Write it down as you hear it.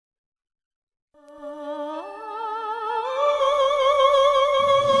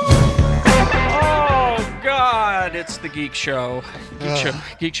it's the Geek Show.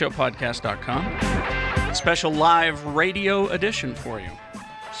 GeekShowPodcast.com. Special live radio edition for you.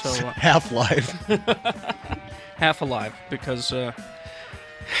 So half live. Half alive, because I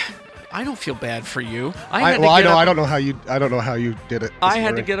don't feel bad for you. I don't know how you did it. I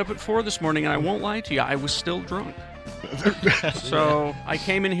had to get up at 4 this morning, and I won't lie to you, I was still drunk. So I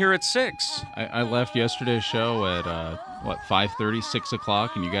came in here at 6. I left yesterday's show at 5:30, 6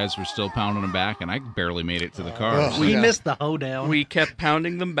 o'clock, and you guys were still pounding them back, and I barely made it to the car. We missed the hoedown. We kept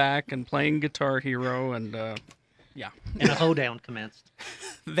pounding them back and playing Guitar Hero, and yeah. And a hoedown commenced.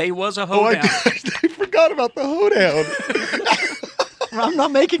 They was a hoedown. I forgot about the hoedown. I'm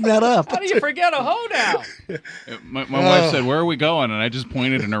not making that up. How do you forget a hoedown? My wife said, "Where are we going?" And I just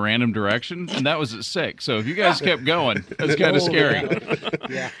pointed in a random direction, and that was at 6. So if you guys kept going, it was kind of scary.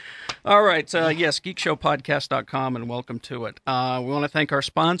 Yeah. All right. Yes, GeekShowPodcast.com, and welcome to it. We want to thank our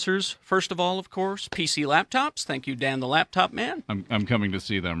sponsors. First of all, of course, PC Laptops. Thank you, Dan the Laptop Man. I'm coming to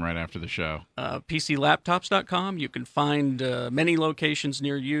see them right after the show. PCLaptops.com. You can find many locations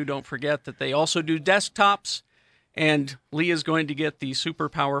near you. Don't forget that they also do desktops. And Lee is going to get the super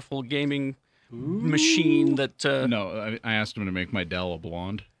powerful gaming machine that... No, I asked him to make my Dell a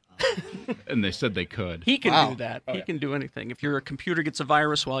blonde. And they said they could. He can do that. He can do anything. If your computer gets a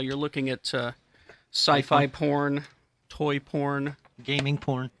virus while you're looking at sci-fi porn, toy porn, gaming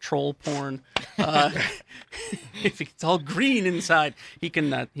porn, troll porn, if it's all green inside, he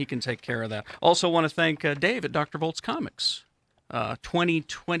can take care of that. Also want to thank Dave at Dr. Volt's Comics,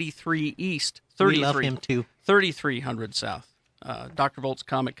 2023 East, 33. We love him too. 3300 South. Dr. Volt's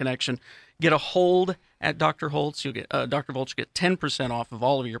Comic Connection. Get a hold at Dr. Volt's. You'll get Dr. Volt's. You get 10% off of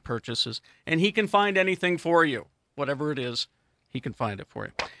all of your purchases, and he can find anything for you, whatever it is. He can find it for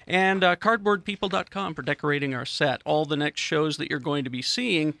you. And cardboardpeople.com for decorating our set. All the next shows that you're going to be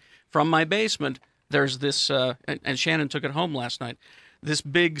seeing from my basement. There's this, and Shannon took it home last night. This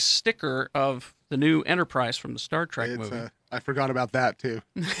big sticker of the new Enterprise from the Star Trek movie. I forgot about that, too.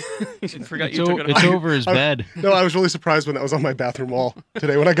 Forgot you took it home. It's over his bed. No, I was really surprised when that was on my bathroom wall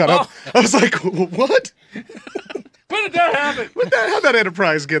today when I got up. I was like, what? When did that happen? How'd that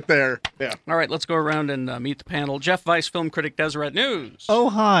Enterprise get there? Yeah. All right, let's go around and meet the panel. Jeff Weiss, film critic, Deseret News. Oh,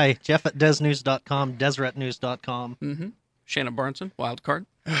 hi. Jeff at DesNews.com, DeseretNews.com. Mm-hmm. Shannon Barneson, Wildcard.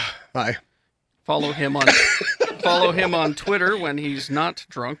 Hi. Follow him on Twitter when he's not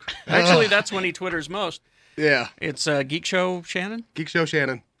drunk. Actually, that's when he twitters most. Yeah. It's Geek Show Shannon. Geek Show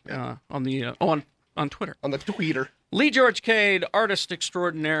Shannon. On Twitter. On the tweeter. Lee George Cade, artist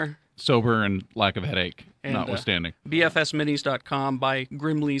extraordinaire. Sober and lack of headache, And, notwithstanding. BFSminis.com. Buy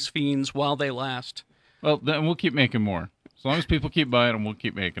Grimley's Fiends while they last. Well, then we'll keep making more. As long as people keep buying them, we'll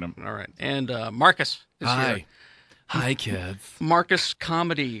keep making them. All right. And Marcus is here. Hi, kids. Marcus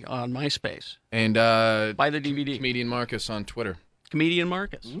Comedy on MySpace. And buy the DVD. Comedian Marcus on Twitter. Comedian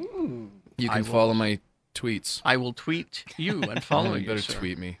Marcus. Ooh. You can follow my tweets. I will tweet you and follow you. You better sir.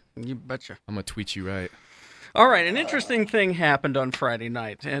 tweet me. You betcha. I'm going to tweet you right. All right, an interesting thing happened on Friday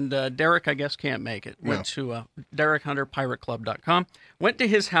night, and Derek, I guess, can't make it. Went to DerekHunterPirateClub.com, went to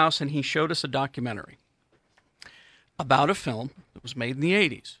his house, and he showed us a documentary about a film that was made in the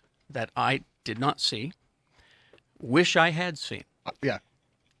 80s that I did not see, wish I had seen. Yeah.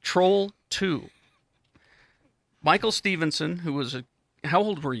 Troll 2. Michael Stevenson, who was how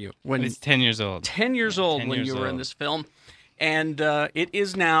old were you? I was 10 years old. 10 years old when you were in this film, and it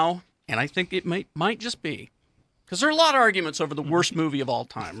is now, and I think it might just be, because there are a lot of arguments over the worst movie of all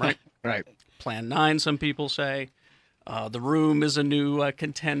time, right? Right. Plan 9, some people say. The Room is a new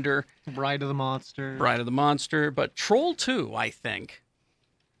contender. Bride of the Monster. Bride of the Monster. But Troll 2, I think,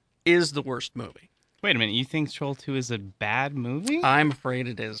 is the worst movie. Wait a minute, you think Troll 2 is a bad movie? I'm afraid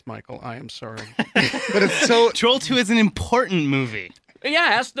it is, Michael. I am sorry. But it's so... Troll 2 is an important movie. Yeah,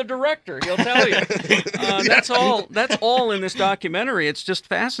 ask the director. He'll tell you. That's all in this documentary. It's just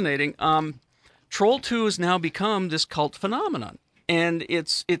fascinating. Troll 2 has now become this cult phenomenon, and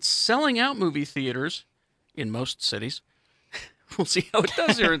it's selling out movie theaters in most cities. We'll see how it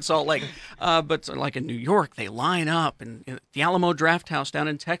does here in Salt Lake. But like in New York, they line up, and in the Alamo Drafthouse down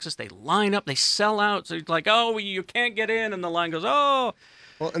in Texas, they line up, they sell out. So it's like, oh, you can't get in, and the line goes, oh.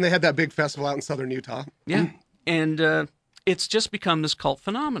 Well, and they had that big festival out in southern Utah. Yeah, and it's just become this cult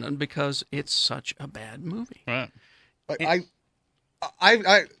phenomenon because it's such a bad movie. Right. Like,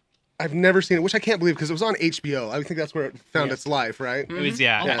 I've never seen it, which I can't believe because it was on HBO. I think that's where it found its life, right? It was,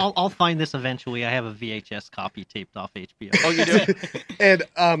 yeah. I'll find this eventually. I have a VHS copy taped off HBO. Oh, you do? And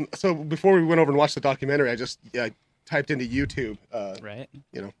so before we went over and watched the documentary, I just typed into YouTube, right?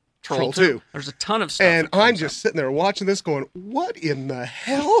 Troll 2. There's a ton of stuff. And I'm just sitting there watching this going, what in the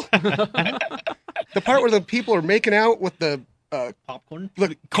hell? the part where the people are making out with the Popcorn?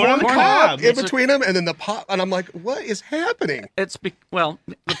 the Corn on corn the cob cob. in It's a- between them, and then the pop, and I'm like, what is happening? It's the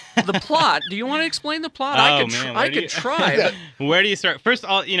plot. Do you want to explain the plot? I could man, I where do could you- try. But Where do you start? First,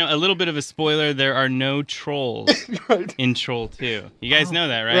 all a little bit of a spoiler. There are no trolls Right. in Troll 2. You guys know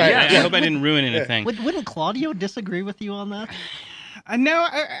that, right? Right, I yeah. hope I didn't ruin anything. Wouldn't Claudio disagree with you on that? No,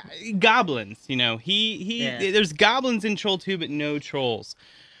 goblins. Yeah. There's goblins in Troll 2, but no trolls.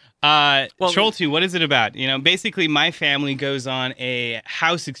 Well- Troll 2, what is it about? Basically, my family goes on a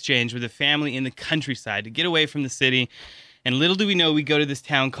house exchange with a family in the countryside to get away from the city. And little do we know, we go to this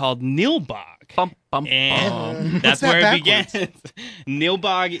town called Nilbog. bum, bum, And bum. that's that where it backwards? begins.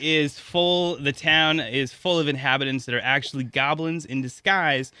 Nilbog is full, the town is full of inhabitants that are actually goblins in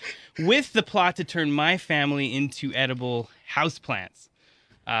disguise, with the plot to turn my family into edible houseplants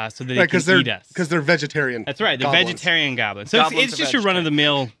so that they Right, can eat us. because they're vegetarian. That's right, they're goblins. vegetarian goblins. So Goblins it's are just your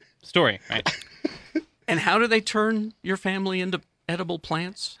run-of-the-mill story, right? And how do they turn your family into edible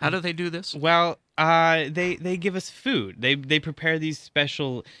plants? How do they do this? Well, they give us food. They prepare these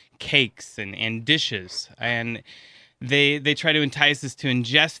special cakes and dishes, and they try to entice us to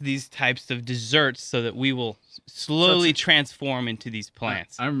ingest these types of desserts so that we will slowly transform into these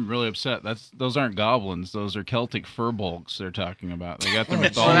plants. I'm really upset. Those aren't goblins. Those are Celtic furbolgs they're talking about. They got the Well,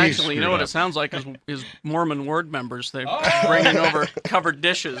 mythology actually, you know screwed what up. it sounds like is Mormon word members. They're bringing over covered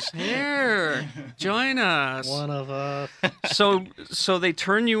dishes. Here, join us. One of us. So they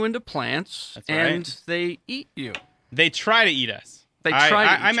turn you into plants, That's right. and they eat you. They try to eat us. They try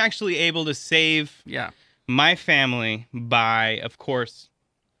to eat I'm you. actually able to save Yeah. my family by, of course,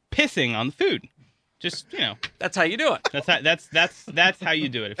 pissing on the food. Just That's how you do it. that's how you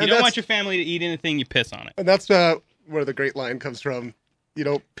do it. If you And don't that's- want your family to eat anything, you piss on it. And that's where the great line comes from. You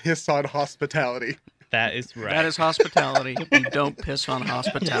don't piss on hospitality. That is right. That is hospitality. You don't piss on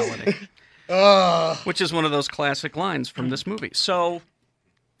hospitality. Which is one of those classic lines from this movie. So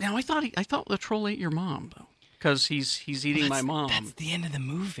now I thought the troll ate your mom though, because he's eating my mom. That's the end of the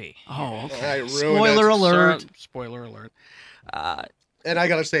movie. Oh, okay. I ruined Spoiler it. alert. Spoiler alert. And I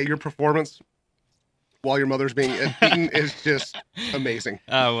gotta say, your performance while your mother's being beaten is just amazing.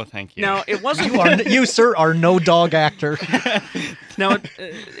 Oh well, thank you. Now it wasn't. You, sir, are no dog actor. Now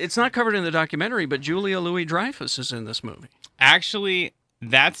it's not covered in the documentary, but Julia Louis-Dreyfus is in this movie. Actually,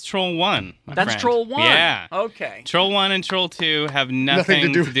 that's Troll 1. my That's friend. Troll 1. Yeah. Okay. Troll 1 and Troll 2 have nothing to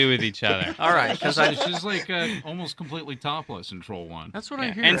to do- do with each other. All right, because She's like almost completely topless in Troll 1. that's what I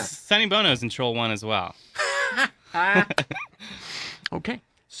hear. And Sonny Bono's in Troll 1 as well. Okay.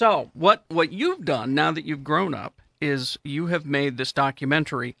 So what you've done now that you've grown up is you have made this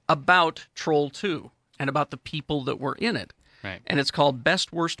documentary about Troll 2 and about the people that were in it. Right. And it's called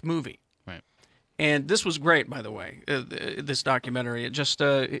Best Worst Movie. Right. And this was great, by the way, this documentary. It just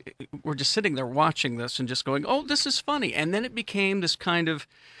we're just sitting there watching this and just going, oh, this is funny. And then it became this kind of,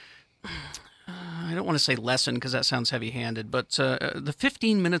 I don't want to say lesson because that sounds heavy-handed, but the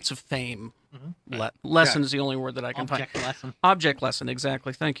 15 minutes of fame. Lesson is the only word that I can find. Object lesson. Object lesson,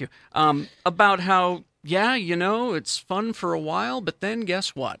 exactly. Thank you. About how, it's fun for a while, but then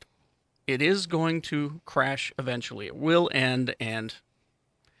guess what? It is going to crash eventually. It will end, and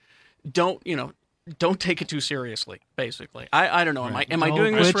don't take it too seriously, basically. I don't know. Am I Don't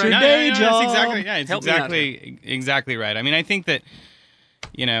doing this quit right? your No, day it's job. exactly, it's Help me out exactly right. I mean, I think that,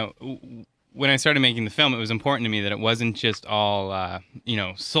 when I started making the film, it was important to me that it wasn't just all,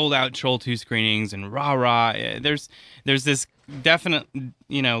 sold out Troll 2 screenings and rah-rah. There's this definite,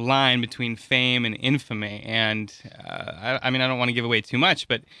 line between fame and infamy. And, I don't want to give away too much,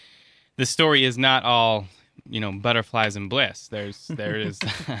 but the story is not all, butterflies and bliss. There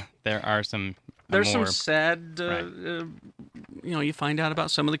are some There's more, some sad, Right. you find out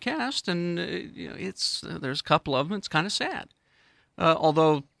about some of the cast, and there's a couple of them. It's kind of sad.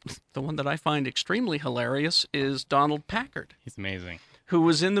 Although the one that I find extremely hilarious is Donald Packard, he's amazing, who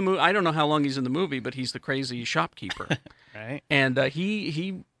was in the movie. I don't know how long he's in the movie, but he's the crazy shopkeeper. right? And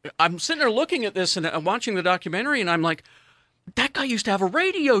I'm sitting there looking at this and watching the documentary, and I'm like, that guy used to have a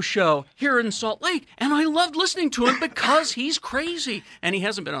radio show here in Salt Lake, and I loved listening to him because he's crazy. And he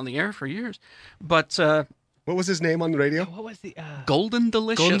hasn't been on the air for years. But What was his name on the radio? What was the Golden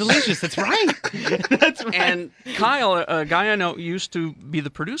Delicious. Golden Delicious? That's right. That's right. And Kyle, a guy I know, used to be the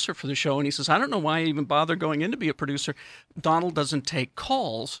producer for the show, and he says, I don't know why I even bother going in to be a producer. Donald doesn't take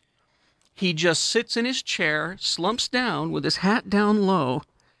calls. He just sits in his chair, slumps down with his hat down low,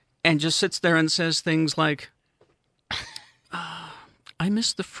 and just sits there and says things like, I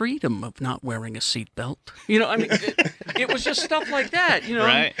miss the freedom of not wearing a seatbelt. It was just stuff like that.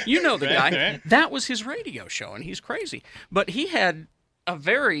 Right. You know the Right, guy. right. That was his radio show, and he's crazy. But he had a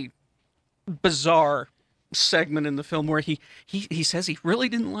very bizarre segment in the film where he says he really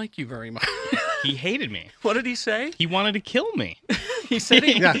didn't like you very much. He hated me. What did he say? He wanted to kill me. He said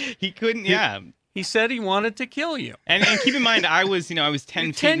He couldn't. Yeah. he said he wanted to kill you. And keep in mind, I was 10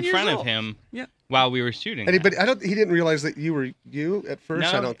 feet 10 in years front old. of him Yeah. while we were shooting. And that. he didn't realize that you were you at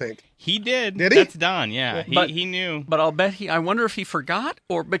first. No. I don't think. He did. Did he? That's Don. Yeah. But- he knew. But I'll bet I wonder if he forgot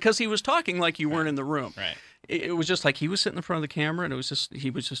or because he was talking like you weren't in the room. Right. It was just like he was sitting in front of the camera and he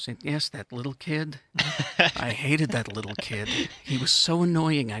was just saying, yes, that little kid. I hated that little kid. He was so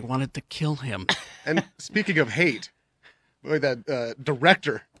annoying. I wanted to kill him. And speaking of hate, boy, that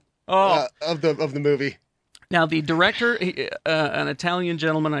director Oh, of the movie. now the director, an Italian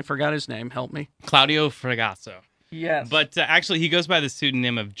gentleman, I forgot his name. Help me. Claudio Fragasso. Yes. But actually, he goes by the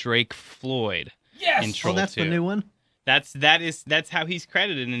pseudonym of Drake Floyd. yes. In Troll Oh, that's 2. the new one? That's how he's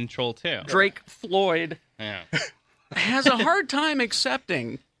credited in Troll 2. Drake Floyd Yeah. has a hard time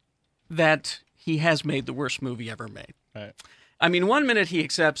accepting that he has made the worst movie ever made. Right. I mean, one minute he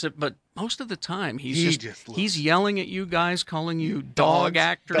accepts it, but most of the time He just looks- he's yelling at you guys, calling you dog Dogs.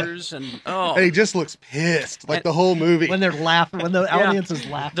 actors, and oh, And he just looks pissed, like the whole movie. When they're laughing, when the audience is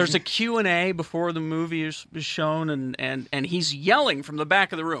laughing. there's a Q&A before the movie is shown, and he's yelling from the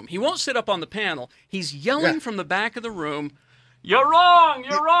back of the room. He won't sit up on the panel. He's yelling Yeah. from the back of the room. You're wrong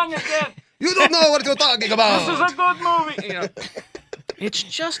again. You don't know what you're talking about. This is a good movie. You know, it's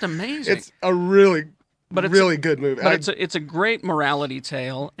just amazing. It's a really, But it's really good movie. But it's a great morality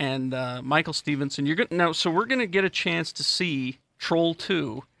tale, and Michael Stevenson. You're gonna now, so we're gonna get a chance to see Troll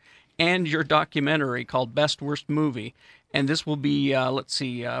 2 and your documentary called Best Worst Movie, and this will be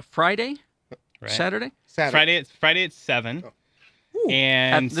Friday, Right. Saturday. Friday at 7.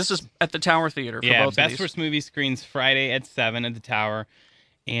 And This is at the Tower Theater for yeah, both of Best these. Worst Movie screens Friday at 7 at the Tower,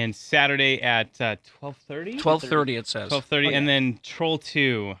 and Saturday at 12:30. 12:30 it says. 12:30, and then Troll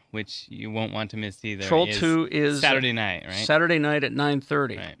 2, which you won't want to miss either. Troll 2 is Saturday night, right? Saturday night at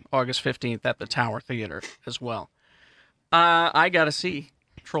 9:30, Right. August 15th at the Tower Theater as well. I gotta see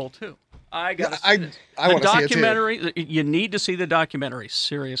Troll 2. I gotta see this. I The want to see it too. documentary, you need to see the documentary.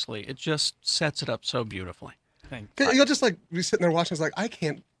 Seriously, it just sets it up so beautifully. You'll just like be sitting there watching. It's like I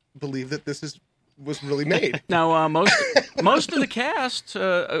can't believe that was really made. Now, most of the cast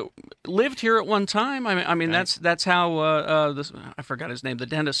lived here at one time. I mean, that's how this. I forgot his name. The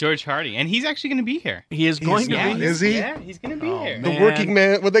dentist. George Hardy, and he's actually going to be here. He is going to not. be. Is he? Yeah, he's going to be here. The man. working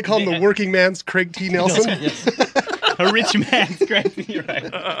man. What they call him, the working man's Craig T. Nelson. A rich man's Greg. You're right.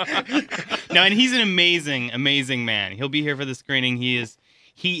 No, and he's an amazing, amazing man. He'll be here for the screening. He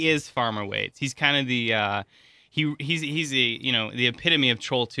is Farmer Waits. He's kind of the he's the the epitome of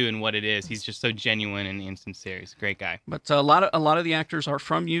Troll 2 and what it is. He's just so genuine and sincere. He's a great guy. But a lot of the actors are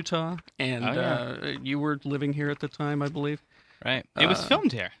from Utah, and Oh, yeah. you were living here at the time, I believe. Right. It was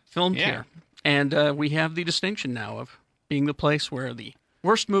filmed here. Filmed Yeah. here, and we have the distinction now of being the place where the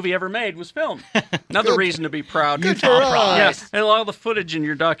worst movie ever made was filmed. Another reason to be proud. Good for us. Yes, and a lot of the footage in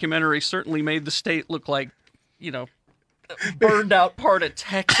your documentary certainly made the state look like, burned out part of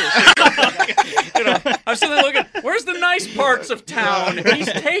Texas. I'm sitting there looking, where's the nice parts of town?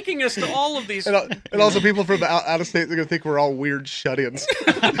 He's taking us to all of these. And also people from out of state, they're going to think we're all weird shut-ins.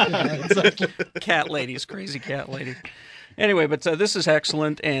 Cat ladies, crazy cat ladies. Anyway, but this is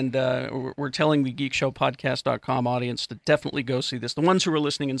excellent, and we're telling the GeekShowPodcast.com audience to definitely go see this. The ones who are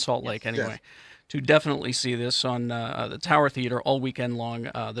listening in Salt Lake, anyway, to definitely see this on the Tower Theater all weekend long.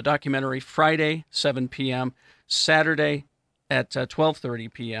 The documentary Friday, 7 p.m., Saturday at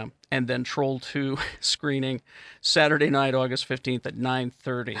 12:30 p.m., and then Troll 2 screening Saturday night, August 15th at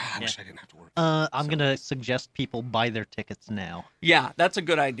 9:30. I wish I didn't have to work. I'm going to suggest people buy their tickets now. Yeah, that's a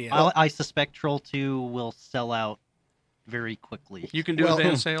good idea. I suspect Troll 2 will sell out very quickly. You can do Well,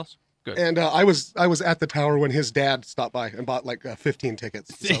 advance sales? Good. And I was at the tower when his dad stopped by and bought like 15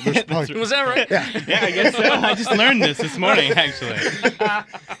 tickets. So there's probably, Was that right? yeah. Yeah, I guess so. I just learned this morning, actually.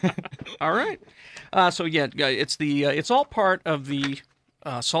 All right. So yeah, it's all part of the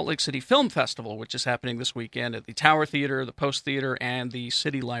Salt Lake City Film Festival, which is happening this weekend at the Tower Theater, the Post Theater, and the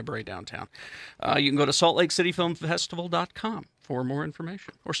City Library downtown. You can go to saltlakeCityFilmFestival.com for more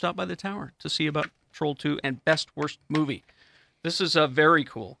information, or stop by the Tower to see about Troll 2 and Best Worst Movie. This is very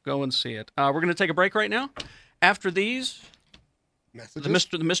cool. Go and see it. We're going to take a break right now. After these, Messages?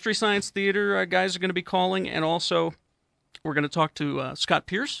 the Mystery Science Theater guys are going to be calling, and also we're going to talk to Scott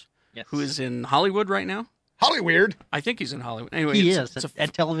Pierce, Yes. who is in Hollywood right now. Hollyweird. I think he's in Hollywood. Anyway, He it's is a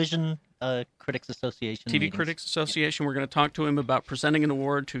at Television Critics Association. TV meetings. Critics Association. We're going to talk to him about presenting an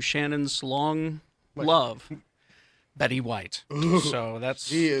award to Shannon's long love, Betty White. So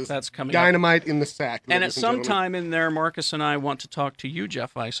He is that's coming up. dynamite in the sack. And at ladies some gentlemen. time in there, Marcus and I want to talk to you,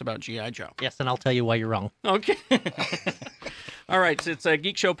 Jeff Weiss, about G.I. Joe. Yes, and I'll tell you why you're wrong. Okay. All right. It's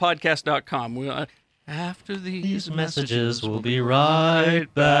geekshowpodcast.com. After these messages, we'll be right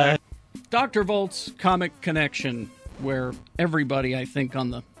back. Dr. Volt's Comic Connection, where everybody, I think, on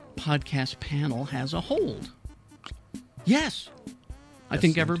the podcast panel has a hold. Yes. I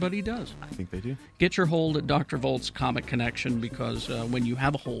think everybody does. I think they do. Get your hold at Dr. Volt's Comic Connection, because when you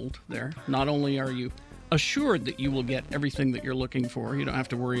have a hold there, not only are you assured that you will get everything that you're looking for, you don't have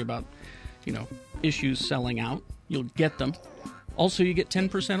to worry about, issues selling out. You'll get them. Also, you get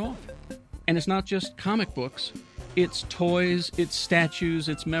 10% off. And it's not just comic books. It's toys, it's statues,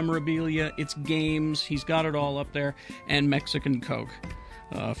 it's memorabilia, it's games. He's got it all up there. And Mexican Coke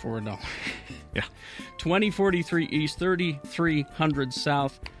for $1. Yeah. 2043 East, 3300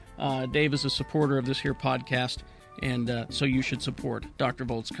 South. Dave is a supporter of this here podcast, and so you should support Dr.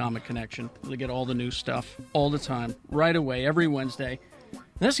 Volt's Comic Connection. They get all the new stuff all the time, right away, every Wednesday. And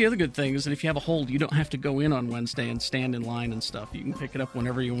that's the other good thing, is that if you have a hold, you don't have to go in on Wednesday and stand in line and stuff. You can pick it up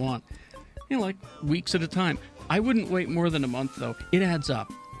whenever you want, like weeks at a time. I wouldn't wait more than a month, though. It adds up,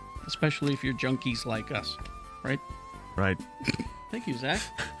 especially if you're junkies like us, right? Right. Thank you, Zach.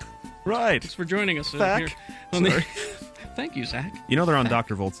 Right. Thanks for joining us Zach. here. On the... Thank you, Zach. They're on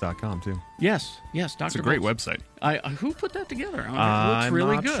drvolts.com, too. Yes, Dr. It's a great Volts. website. Who put that together? It looks I'm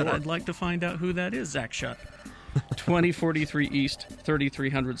really not good. sure. I'd like to find out who that is, Zach Shutt. 2043 East,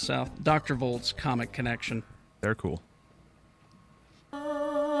 3300 South. Dr. Volt's Comic Connection. They're cool.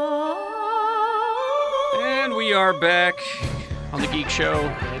 And we are back on the Geek Show,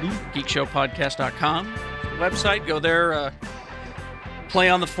 geekshowpodcast.com website. Go there, play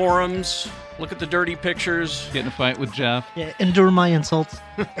on the forums, look at the dirty pictures, Get in a fight with Jeff. Yeah, endure my insults.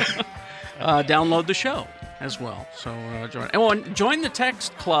 download the show as well. So join the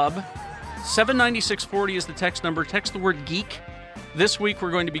text club. 79640 is the text number. Text the word geek. This week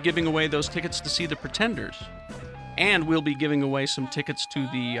we're going to be giving away those tickets to see the Pretenders, and we'll be giving away some tickets to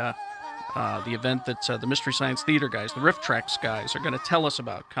the event that the Mystery Science Theater guys, the Rift Tracks guys, are going to tell us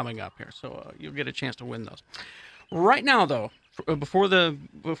about coming up here. So you'll get a chance to win those. Right now, though, before the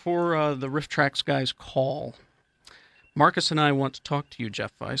Rift Tracks guys call, Marcus and I want to talk to you,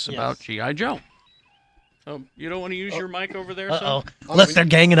 Jeff Weiss, about G.I. Joe. So you don't want to use your mic over there, Uh-oh. son? Look, they're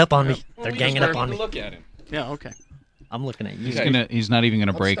ganging up on me. Well, They're we ganging just up on me. Look at him. Yeah, okay. I'm looking at you. He's not even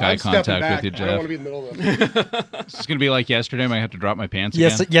gonna break eye I'm stepping contact back. with you, I don't want Jeff. to be in the middle of this. This is gonna be like yesterday. I might have to drop my pants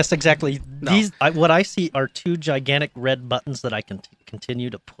Yes, again. yes, exactly. No. What I see are two gigantic red buttons that I can continue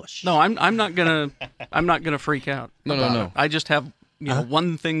to push. No, I'm not gonna freak out. No. it. I just have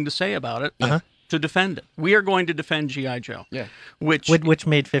one thing to say about it to defend it. We are going to defend G.I. Joe. Yeah. Which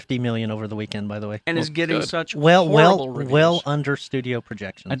Made 50 million over the weekend, by the way. and is getting good. such Well horrible reviews. under studio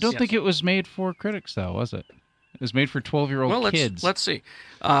projections. I don't Yes. think it was made for critics, though, was it? It was made for 12-year-old Well, kids. let's see.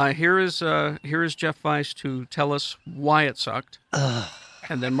 Here is Jeff Weiss to tell us why it sucked,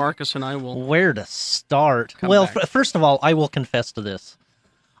 and then Marcus and I will. Where to start? Come Well, back. first of all, I will confess to this.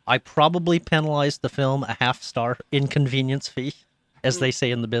 I probably penalized the film a half-star inconvenience fee, as they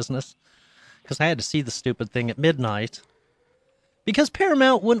say in the business, because I had to see the stupid thing at midnight. Because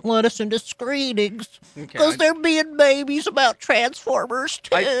Paramount wouldn't let us into screenings because they're being babies about Transformers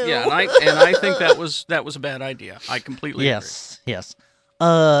too. And I think that was a bad idea. I completely agree. Yes.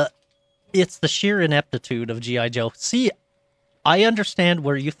 It's the sheer ineptitude of G.I. Joe. See, I understand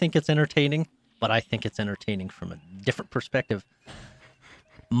where you think it's entertaining, but I think it's entertaining from a different perspective.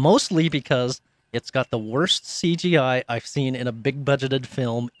 Mostly because it's got the worst CGI I've seen in a big-budgeted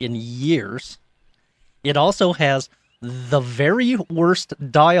film in years. It also has the very worst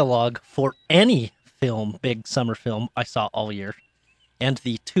dialogue for any film, big summer film, I saw all year. And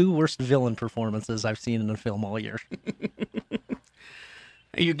the two worst villain performances I've seen in a film all year.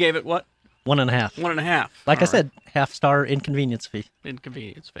 You gave it what? 1.5. 1.5. Like I All said, half-star inconvenience fee. right.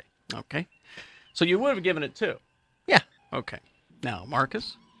 Inconvenience fee. Okay. So you would have given it 2. Yeah. Okay. Now,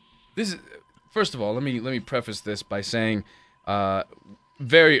 Marcus. This is first of all. Let me preface this by saying,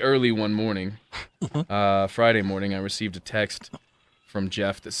 very early one morning, Friday morning, I received a text from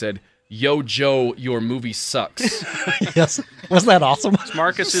Jeff that said, "Yo, Joe, your movie sucks." Yes. Wasn't that awesome?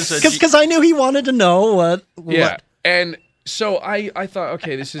 Marcus is a Because I knew he wanted to know what. Yeah, and so I thought,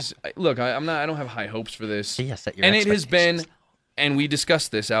 okay, this is look. I don't have high hopes for this. Yeah, set your And it has been, expectations. and we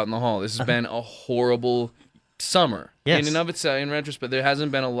discussed this out in the hall. This has been a horrible summer. Yes. In and of itself, in retrospect, there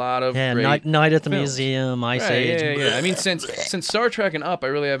hasn't been a lot of Yeah, great night at the films. museum, Ice Right, Age. yeah. I mean, since Star Trek and Up, I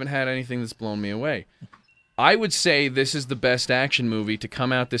really haven't had anything that's blown me away. I would say this is the best action movie to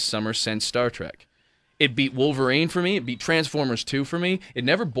come out this summer since Star Trek. It beat Wolverine for me. It beat Transformers 2 for me. It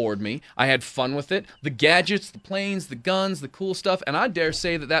never bored me. I had fun with it. The gadgets, the planes, the guns, the cool stuff. And I dare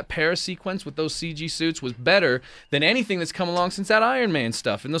say that Paris sequence with those CG suits was better than anything that's come along since that Iron Man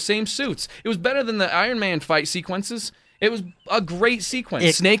stuff in those same suits. It was better than the Iron Man fight sequences. It was a great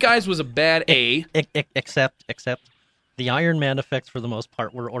sequence. Snake Eyes was a bad A. Except the Iron Man effects for the most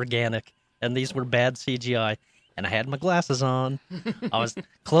part were organic, and these were bad CGI. And I had my glasses on. I was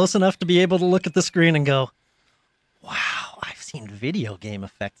close enough to be able to look at the screen and go, wow, I've seen video game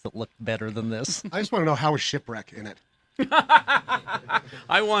effects that look better than this. I just want to know how is Shipwreck in it.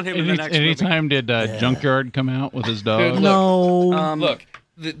 I want him in the next movie. Anytime did Junkyard come out with his dog? No. Look,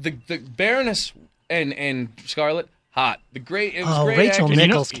 the Baroness and Scarlet, hot. It was great Rachel acting.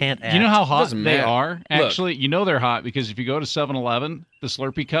 Nichols can't act. You know how hot Doesn't they matter. are? Look. Actually, you know they're hot because if you go to 7-Eleven, the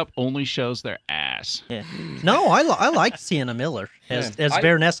Slurpee cup only shows their ass. Yeah. No, I like Sienna Miller as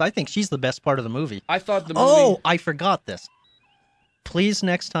Baroness. I think she's the best part of the movie. I thought the movie... Oh, I forgot this. Please,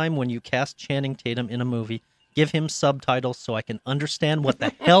 next time when you cast Channing Tatum in a movie, give him subtitles so I can understand what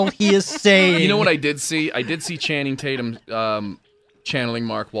the hell he is saying. You know what I did see? I did see Channing Tatum channeling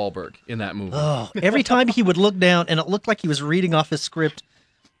Mark Wahlberg in that movie. Oh, every time he would look down, and it looked like he was reading off his script.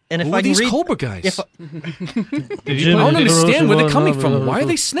 And if Who I are can these read, Cobra guys? if I- I don't understand where they're coming from. Why are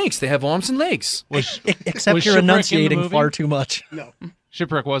they snakes? They have arms and legs. except was you're Shipwreck in the enunciating movie? far too much.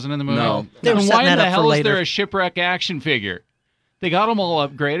 Shipwreck wasn't in the movie? No. They were Then setting why in that the up for hell is later. there a Shipwreck action figure? They got him all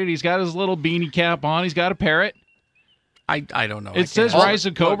upgraded. He's got his little beanie cap on. He's got a parrot. I don't know. It says Rise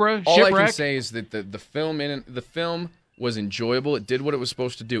of Cobra, All I Shipwreck. can say is that the film was enjoyable. It did what it was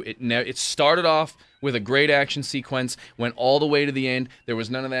supposed to do. It started off with a great action sequence, went all the way to the end. There was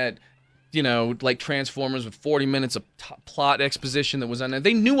none of that, like Transformers with 40 minutes of plot exposition that was on there.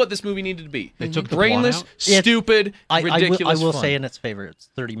 They knew what this movie needed to be. They took the brainless, plot out? stupid, ridiculous. I will fun. say in its favor, it's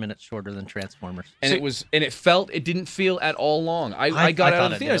 30 minutes shorter than Transformers. And it didn't feel at all long. I got out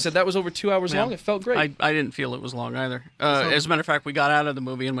of the theater. I said that was over 2 hours long. It felt great. I didn't feel it was long either. As a matter of fact, we got out of the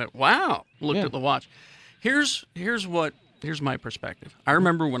movie and went, wow, looked at the watch. Here's my perspective. I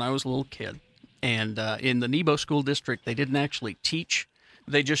remember when I was a little kid, and in the Nebo School District, they didn't actually teach.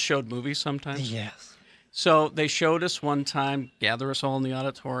 They just showed movies sometimes. Yes. So they showed us one time, gather us all in the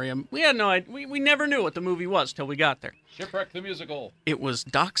auditorium. We had no idea. We never knew what the movie was till we got there. Shipwreck the musical. It was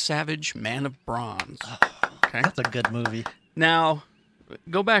Doc Savage, Man of Bronze. Okay. That's a good movie. Now,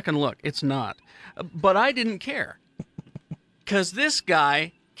 go back and look. It's not. But I didn't care. Because this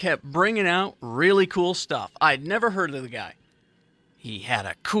guy kept bringing out really cool stuff. I'd never heard of the guy. He had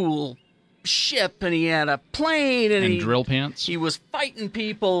a cool ship, and he had a plane, and And drill pants. he was fighting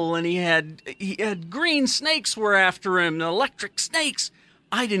people, and he had green snakes were after him, and electric snakes.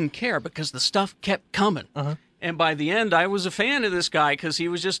 I didn't care because the stuff kept coming. And by the end, I was a fan of this guy because he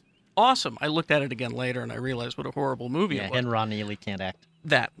was just awesome. I looked at it again later, and I realized what a horrible movie it was. And Ron Neely can't act.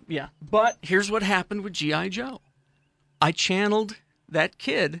 Yeah. But here's what happened with G.I. Joe. I channeled that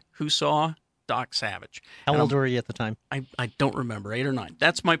kid who saw Doc Savage. How And old were you at the time? I don't remember, 8 or 9.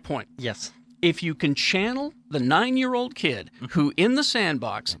 That's my point. Yes. If you can channel the 9-year-old kid who in the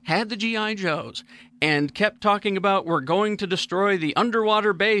sandbox had the G.I. Joes and kept talking about we're going to destroy the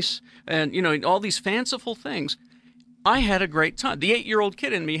underwater base and, all these fanciful things, I had a great time. The 8-year-old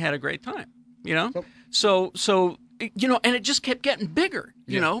kid in me had a great time, So, and it just kept getting bigger,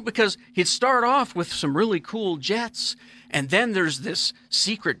 because he'd start off with some really cool jets, and then there's this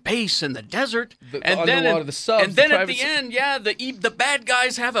secret base in the desert, and then underwater, the subs, and then the at the end, the bad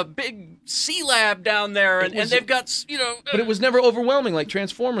guys have a big sea lab down there, and they've got, But it was never overwhelming like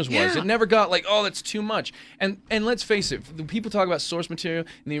Transformers was. Yeah. It never got like, oh, that's too much. And let's face it, the people talk about source material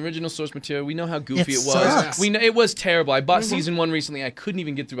and the original source material. We know how goofy It it was. sucks. We know it was terrible. I bought season 1 recently. I couldn't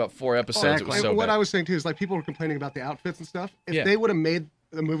even get through about 4 episodes. Exactly. It was And so what bad. I was saying too is like people were complaining about the outfits and stuff. If they would have made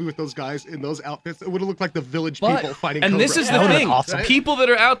a movie with those guys in those outfits, it would have looked like the Village people fighting. And Cobra. this is That the would've thing: been awesome. people that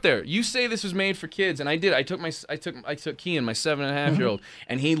are out there, you say this was made for kids, and I did. I took Kean, my 7.5-year-old,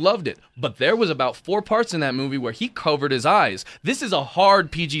 and he loved it. But there was about 4 parts in that movie where he covered his eyes. This is a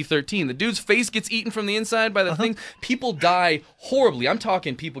hard PG-13. The dude's face gets eaten from the inside by the thing. People die horribly. I'm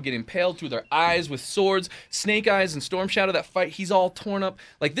talking people get impaled through their eyes with swords. Snake Eyes and Storm Shadow, that fight, he's all torn up.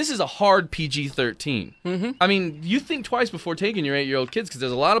 Like, this is a hard PG-13. I mean, you think twice before taking your 8-year-old kids, because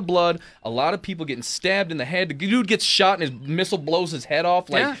there's a lot of blood, a lot of people getting stabbed in the head. The dude gets shot and his missile blows his head off.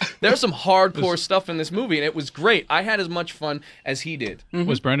 Like, there's some hardcore stuff in this movie, and it was great. I had as much fun as he did.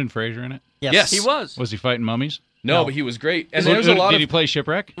 Was Brendan Fraser in it? Yes. he was. Was he fighting mummies? No, but he was great. And Did there's a lot did of... he play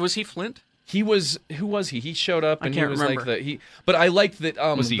Shipwreck? Was he Flint? He was... Who was he? He showed up, and he can't was remember. like the... But I liked that...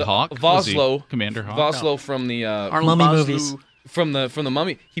 Was he the- Hawk? Was he Vosloo. Commander Hawk? Vosloo from the... Arlen Mummy Bosloo. movies. from the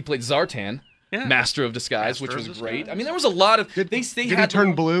Mummy. He played Zartan. Yeah. Master of Disguise, Master which of was great. Disguise. I mean, there was a lot of they Did he had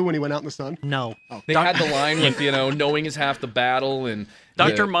turn blue when he went out in the sun? No. They had the line with knowing is half the battle, and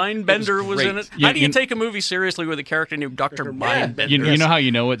Dr. the- Mindbender was in great. it. Yeah, How do you you- take a movie seriously with a character named Dr. Mindbender? You know how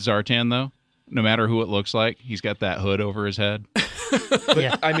you know it's Zartan though? No matter who it looks like, he's got that hood over his head.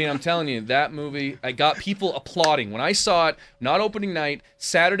 Yeah. I mean, I'm telling you, that movie, I got people applauding. When I saw it, not opening night,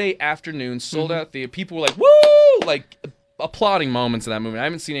 Saturday afternoon, sold out theater, people were like, woo! Like, applauding moments of that movie. I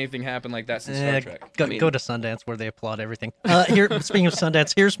haven't seen anything happen like that since Star Trek. Go to Sundance where they applaud everything. Speaking of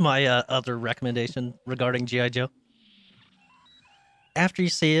Sundance, here's my other recommendation regarding G.I. Joe. After you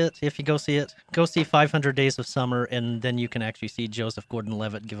see it, if you go see 500 Days of Summer, and then you can actually see Joseph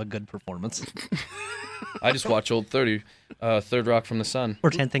Gordon-Levitt give a good performance. I just watched Old 30, Third Rock from the Sun. Or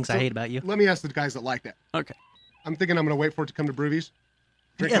 10 Things I Hate About You. Let me ask the guys that like that. Okay. I'm thinking I'm going to wait for it to come to Broovies.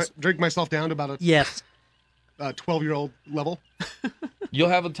 Yes. Drink myself down to about a Yes. 12-year-old level. You'll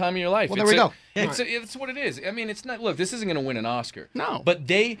have the time of your life. Well, there we go. It's what it is. I mean, it's not. Look, this isn't going to win an Oscar. No. But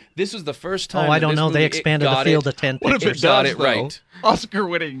this was the first time. Oh, I that don't this know. They movie- expanded it the got field it. to 10 What if pictures. it Got does, it right. though?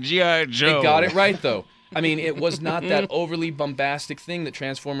 Oscar-winning G.I. Joe. It got it right, though. I mean, it was not that overly bombastic thing that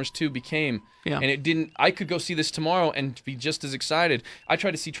Transformers 2 became. Yeah. And it didn't. I could go see this tomorrow and be just as excited. I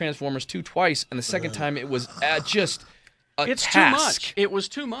tried to see Transformers 2 twice, and the second time it was just a It's task. too much. It was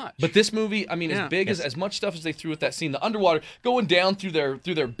too much. But this movie, I mean, Yeah. as big as much stuff as they threw at that scene, the underwater going down through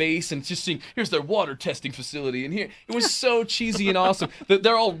their base and just seeing here's their water testing facility, and here it was so cheesy and awesome that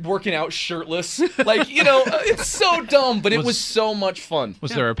they're all working out shirtless, like it's so dumb, but it was so much fun.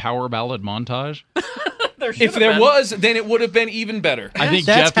 Was there a power ballad montage? If there was, then it would have been even better. I think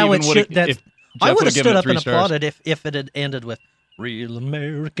That's Jeff how even it would have. should. That's, If I Jeff would have would've given stood it up and 3 stars. applauded if it had ended with "Real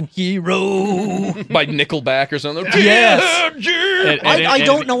American Hero." By Nickelback or something. Yes. I At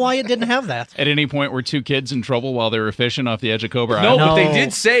don't know why it didn't have that. At any point, were 2 kids in trouble while they were fishing off the edge of Cobra No, Island? but they No.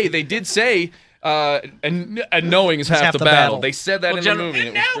 did say, and knowing is half, the battle. They said that in the movie.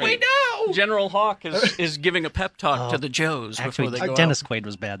 And it was great. General Hawk is giving a pep talk to the Joes before they Actually, go Dennis out. Quaid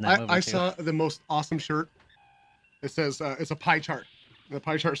was bad in that movie I too. saw the most awesome shirt. It says, it's a pie chart. The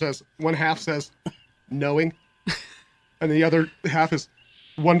pie chart says, one half says, knowing. And the other half is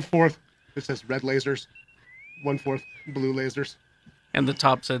 1/4. It says red lasers. 1/4 blue lasers. And the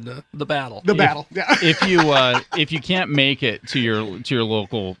top said the battle. The battle. Yeah. If you can't make it to your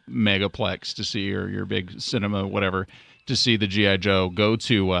local megaplex to see your big cinema whatever to see the G.I. Joe, go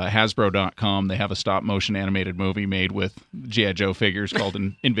to Hasbro.com. They have a stop motion animated movie made with G.I. Joe figures called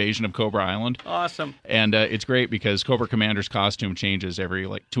Invasion of Cobra Island. Awesome. And it's great because Cobra Commander's costume changes every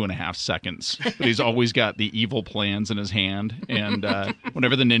 2.5 seconds. But he's always got the evil plans in his hand. And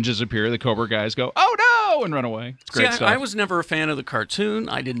whenever the ninjas appear, the Cobra guys go, "Oh no!" and run away. It's great See, stuff. I was never a fan of the cartoon.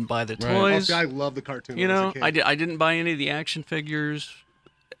 I didn't buy the Right. toys. I love the cartoon. You when I know, was a kid. I didn't buy any of the action figures.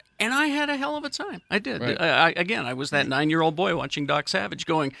 And I had a hell of a time. I did. Right. I was that 9-year-old boy watching Doc Savage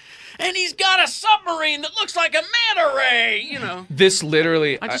going, and he's got a submarine that looks like a manta ray, This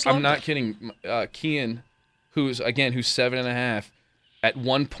literally, I just I'm loved not it. kidding. Kian, who's 7.5, at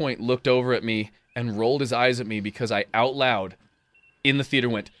one point looked over at me and rolled his eyes at me because I out loud in the theater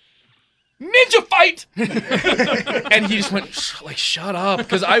went, "Ninja fight!" And he just went, shut up,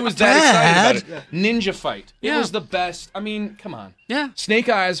 because I was that excited about it. Ninja fight. It Yeah. was the best. I mean, come on. Yeah. Snake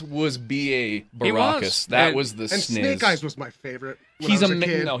Eyes was B.A. He was. Baracus. That And- was the And sniz. Snake Eyes was my favorite. When He's I was a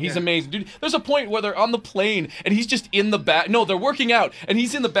kid. he's Yeah. amazing, dude. There's a point where they're on the plane and he's just in the back. No, they're working out and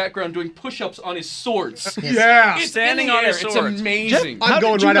he's in the background doing push-ups on his swords. Yeah. It's Standing in the on air. his It's swords. amazing. I'm How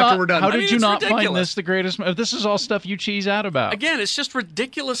going did you right not- after we're done. How I did mean, you it's not find ridiculous. this the greatest? This is all stuff you cheese out about. Again, it's just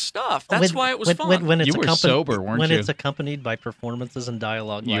ridiculous stuff. That's why it was fun. When it's You were sober, weren't when you? it's accompanied by performances and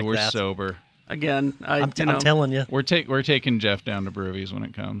dialogue You like were that. sober. Again, I'm telling you. We're taking Jeff down to Broovies when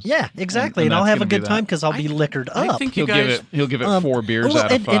it comes. Yeah, exactly. And And I'll that's have a gonna be good that. time because I'll be liquored I up. think you He'll guys. give it 4 beers out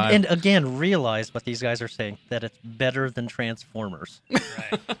of and, 5. and again, realize what these guys are saying, that it's better than Transformers.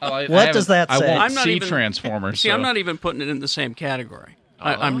 I What does that I say? won't I'm not see even- Transformers. See, I'm so- not even putting it in the same category.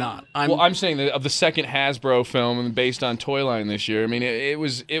 I'm not. I'm saying that of the second Hasbro film and based on Toy Line this year. I mean, it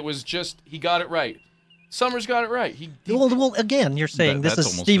was just he got it right. Summers got it right. He Well, again, you're saying That's this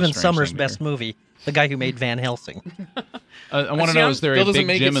is almost a Steven strange Summers' thing to best movie, the guy who made Van Helsing. I want to See, know: is there still a doesn't big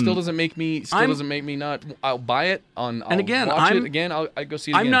make Jim? it, and still doesn't make me not. I'll buy it on. I'll And again, watch I'm- it again. I'll go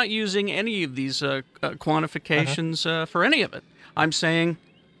see it I'm again. not using any of these quantifications for any of it. I'm saying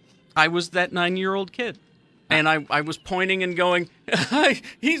I was that 9-year-old kid. And I was pointing and going,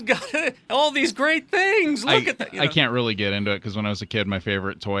 he's got all these great things. Look at that. I can't really get into it because when I was a kid, my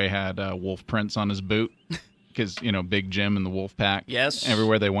favorite toy had wolf prints on his boot. because Big Jim and the Wolf Pack. Yes.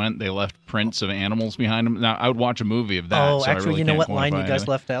 Everywhere they went, they left prints of animals behind them. Now I would watch a movie of that. Oh, so I actually, really you know can't what line you quantify guys anything.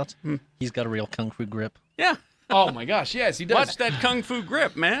 left out? He's got a real kung fu grip. Yeah. Oh my gosh, yes, he does. Watch that kung fu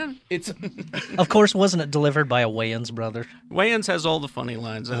grip, man. It's Of course, wasn't it delivered by a Wayans brother? Wayans has all the funny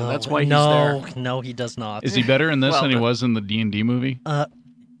lines in it. That's why no, he's there. No, he does not. Is he better in this Well, than he but- was in the D&D movie?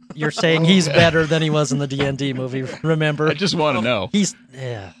 You're saying he's better than he was in the D&D movie, remember? I just want to know. He's,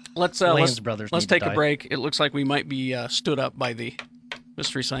 yeah. Let's Wayans brothers let's need to take a die. break. It looks like we might be stood up by the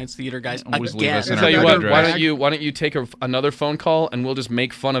Mystery Science Theater guys Always leave again. us in tell you our what. bad Why dress. don't you take another phone call and we'll just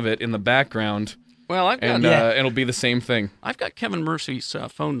make fun of it in the background, Well, I've got and it'll be the same thing. I've got Kevin Mercy's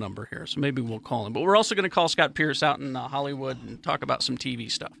phone number here, so maybe we'll call him. But we're also going to call Scott Pierce out in Hollywood and talk about some TV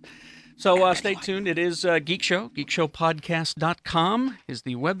stuff. So stay tuned. It is Geek Show. GeekShowPodcast.com is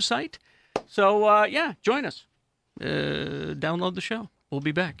the website. So, join us. Download the show. We'll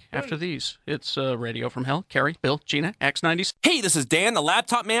be back after these. It's Radio from Hell. Carrie, Bill, Gina, X96. Hey, this is Dan, the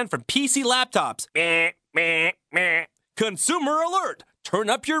laptop man from PC Laptops. Consumer alert! Turn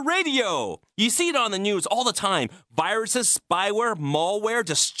up your radio! You see it on the news all the time. Viruses, spyware, malware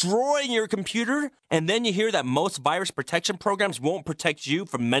destroying your computer. And then you hear that most virus protection programs won't protect you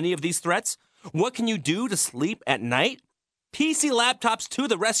from many of these threats. What can you do to sleep at night? PC Laptops to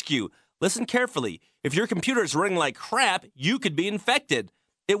the rescue. Listen carefully. If your computer is running like crap, you could be infected.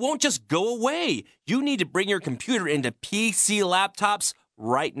 It won't just go away. You need to bring your computer into PC Laptops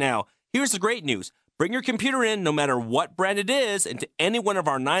right now. Here's the great news. Bring your computer in, no matter what brand it is, into any one of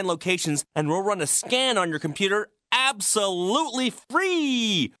our 9 locations, and we'll run a scan on your computer absolutely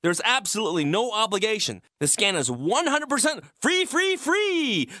free. There's absolutely no obligation. The scan is 100%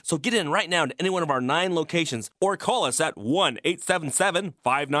 free. So get in right now to any one of our 9 locations or call us at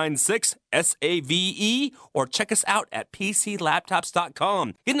 1-877-596-SAVE or check us out at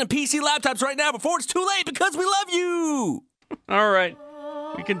PCLaptops.com. Get into PC Laptops right now before it's too late because we love you. All right.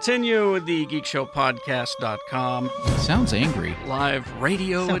 We continue with the GeekShowPodcast.com Sounds angry. live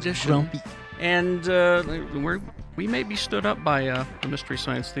radio Sounds edition. grumpy. And we may be stood up by the Mystery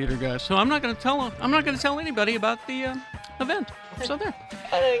Science Theater guys. So I'm not going to tell anybody about the event. So there.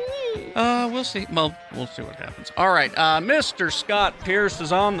 We'll see. Well, we'll see what happens. All right. Mr. Scott Pierce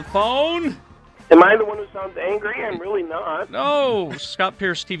is on the phone. Am I the one who sounds angry? I'm really not. No, Scott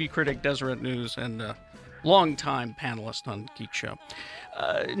Pierce, TV critic, Deseret News, and longtime panelist on Geek Show.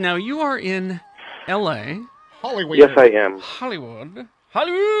 Now you are in L.A. Hollywood. Yes, I am. Hollywood,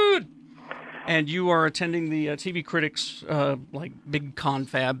 and you are attending the TV critics big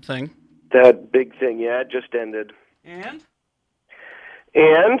confab thing. That big thing, yeah, it just ended. And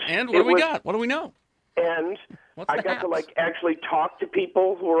And what do we got? What do we know? And What's I the got to haps? actually talk to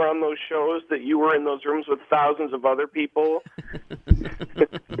people who were on those shows that you were in those rooms with thousands of other people.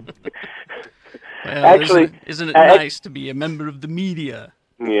 Well, Actually, isn't it I- nice to be a member of the media?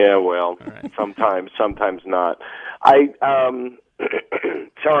 Yeah, well, right. sometimes not. I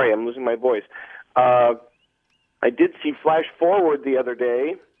sorry, I'm losing my voice. I did see Flash Forward the other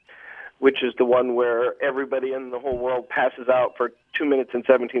day, which is the one where everybody in the whole world passes out for 2 minutes and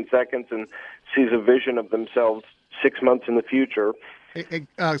 17 seconds and sees a vision of themselves 6 months in the future. Hey,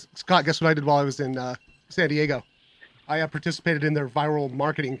 Scott, guess what I did while I was in San Diego? I participated in their viral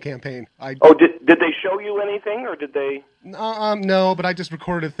marketing campaign. Oh, did they show you anything, or did they? No, but I just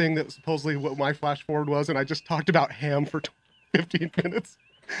recorded a thing that was supposedly what my flash forward was, and I just talked about ham for 15 minutes.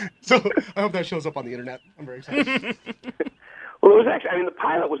 So I hope that shows up on the internet. I'm very excited. Well, it was actually. I mean, the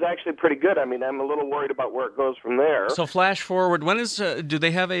pilot was actually pretty good. I mean, I'm a little worried about where it goes from there. So Flash Forward, when is? Do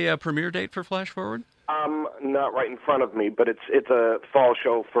they have a premiere date for Flash Forward? Not right in front of me, but it's a fall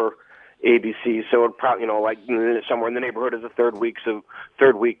show for ABC, so it probably somewhere in the neighborhood of the third week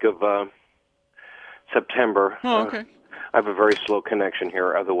of September. Oh, okay. I have a very slow connection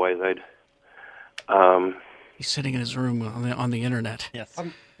here. Otherwise, I'd. He's sitting in his room on the internet. Yes.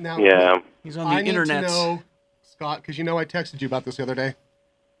 Now, Yeah. He's on the I need internet. to know, Scott, because I texted you about this the other day.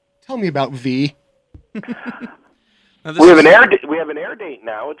 Tell me about V. Now, We have an air date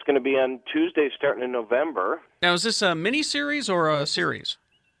now. It's going to be on Tuesday, starting in November. Now, is this a mini-series or a series?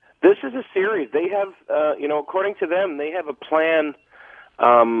 This is a series. They have, according to them, they have a plan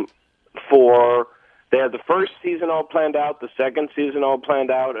they have the first season all planned out, the second season all planned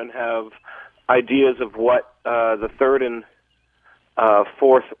out, and have ideas of what the third and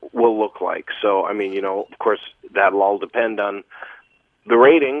fourth will look like. So, I mean, of course, that'll all depend on the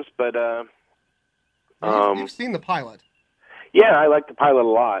ratings, but You've seen the pilot. yeah, I like the pilot a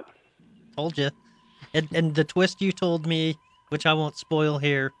lot. Told you. And the twist you told me, which I won't spoil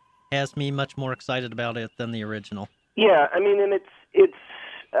here, has me much more excited about it than the original. Yeah, I mean, and it's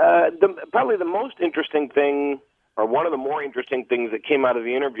probably the most interesting thing, or one of the more interesting things that came out of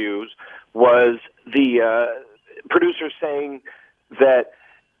the interviews, was the producers saying that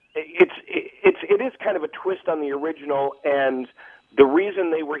it is kind of a twist on the original, and the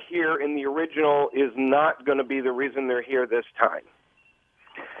reason they were here in the original is not going to be the reason they're here this time.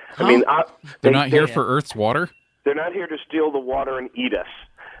 Huh? I mean, They're not here for Earth's water? they're not here to steal the water and eat us.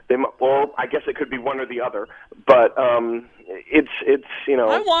 Well, I guess it could be one or the other, but it's you know.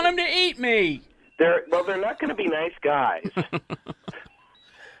 I want them to eat me. They're not going to be nice guys.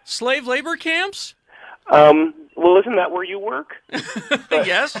 Slave labor camps? Well, isn't that where you work?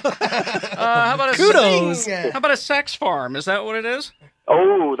 Yes. How about a Kudos. How about a sex farm? Is that what it is?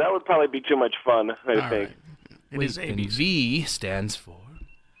 Oh, that would probably be too much fun, I All think. right. It is And 80s. V stands for.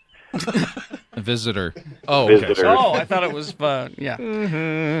 A visitor. Oh, okay. Visitor. Oh, I thought it was,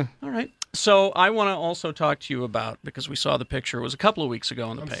 yeah. All right. So I want to also talk to you about, because we saw the picture, it was a couple of weeks ago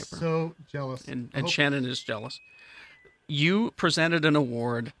in the I'm paper, so jealous. and I hope- Shannon is jealous. You presented an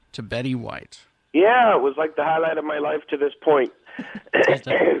award to Betty White. Yeah, it was like the highlight of my life to this point.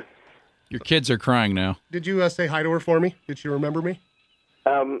 Your kids are crying now. Did you say hi to her for me? Did she remember me?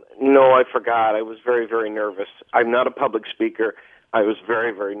 No, I forgot. I was very, very nervous. I'm not a public speaker. I was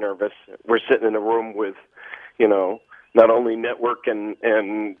very, very nervous. We're sitting in a room with, not only network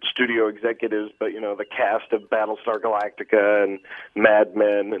and studio executives, but, the cast of Battlestar Galactica and Mad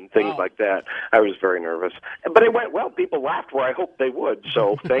Men and things like that. I was very nervous. But it went well. People laughed where I hoped they would,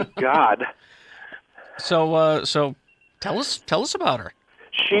 so thank God. So tell us about her.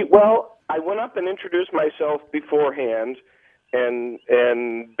 I went up and introduced myself beforehand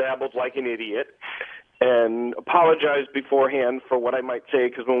and babbled like an idiot and apologized beforehand for what I might say,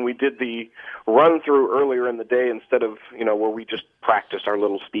 because when we did the run-through earlier in the day, instead of, where we just practiced our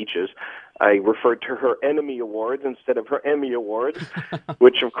little speeches, I referred to her Enemy Awards instead of her Emmy Awards,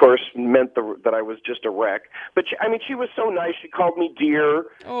 which, of course, meant that I was just a wreck. But, she was so nice. She called me dear.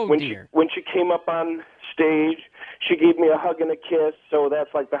 Oh, when dear. When she came up on stage, she gave me a hug and a kiss, so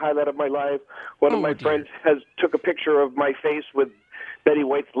that's like the highlight of my life. One of my friends took a picture of my face with Betty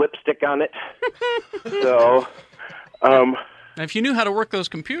White's lipstick on it. So, if you knew how to work those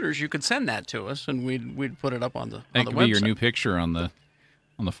computers, you could send that to us, and we'd put it up on the That website. could be your new picture on the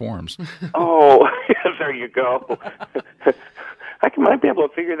forums. oh, there you go. I might be able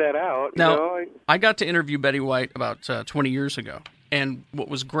to figure that out. Now, I got to interview Betty White about 20 years ago, and what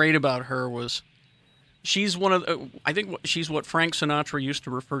was great about her was she's she's what Frank Sinatra used to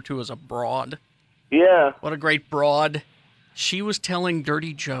refer to as a broad. Yeah. What a great broad. She was telling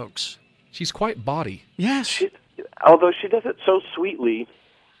dirty jokes. She's quite bawdy. Yes. Although she does it so sweetly.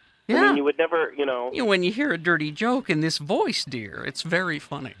 Yeah. I mean, you would never, When you hear a dirty joke in this voice, dear, it's very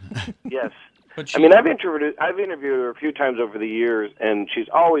funny. Yes. But I've interviewed her a few times over the years, and she's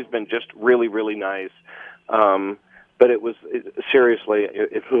always been just really, really nice. But seriously,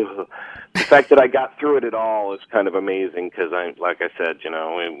 the fact that I got through it at all is kind of amazing, because like I said,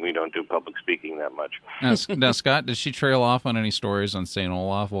 we don't do public speaking that much. Now, Scott, did she trail off on any stories on St.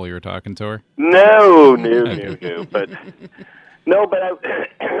 Olaf while you were talking to her? No. But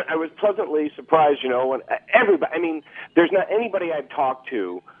I was pleasantly surprised, when everybody, there's not anybody I've talked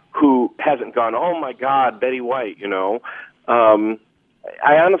to who hasn't gone, oh my God, Betty White,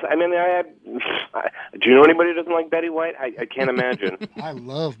 I honestly, do you know anybody who doesn't like Betty White? I can't imagine. I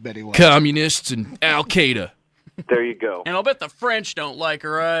love Betty White. Communists and Al Qaeda. There you go. And I'll bet the French don't like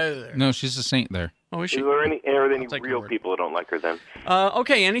her either. No, she's a saint there. Oh, is she? Are there any take real your word. people who don't like her then?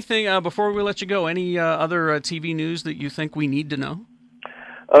 Okay, anything, before we let you go, any other TV news that you think we need to know?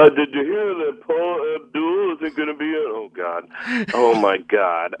 Did you hear that Paul Abdul isn't going to be in? Oh, God. Oh, my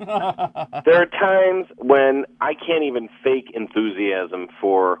God. There are times when I can't even fake enthusiasm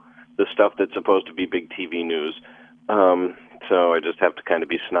for the stuff that's supposed to be big TV news. So I just have to kind of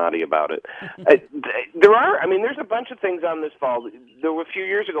be snotty about it. There's a bunch of things on this fall. There were a few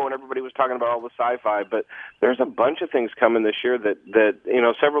years ago when everybody was talking about all the sci-fi, but there's a bunch of things coming this year that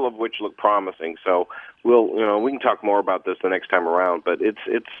several of which look promising. So we can talk more about this the next time around, but it's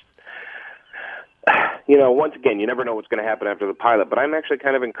once again, you never know what's going to happen after the pilot, but I'm actually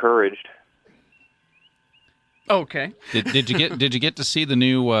kind of encouraged. Okay. Did you get to see the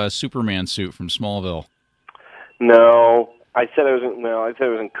new Superman suit from Smallville? No. I said I was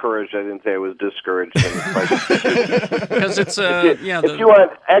encouraged. I didn't say I was discouraged. Because it's if you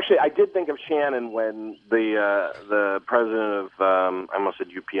want, actually, I did think of Shannon when the president of I almost said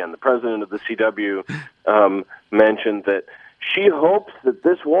UPN, the president of the CW, mentioned that she hopes that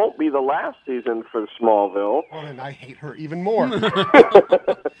this won't be the last season for Smallville. Well, then I hate her even more.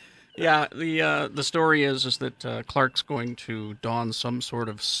 Yeah, the story is that Clark's going to don some sort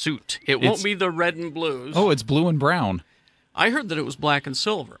of suit. It won't It's- be the red and blues. Oh, it's blue and brown. I heard that it was black and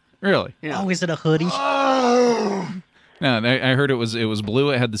silver. Really? Yeah. Oh, is it a hoodie? No, I heard it was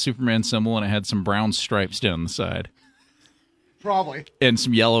blue. It had the Superman symbol, and it had some brown stripes down the side, Probably. and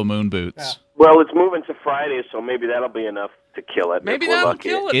some yellow moon boots. Well, it's moving to Friday, so maybe that'll be enough to kill it. Maybe if we're that'll lucky.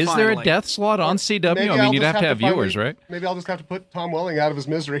 kill it. Is there a finally. death slot on CW? Maybe I mean, I'll you'd just have to have viewers, finally- right? Maybe I'll just have to put Tom Welling out of his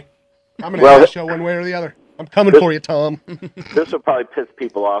misery. I'm gonna Well, have to show one way or the other. I'm coming for you, Tom. This will probably piss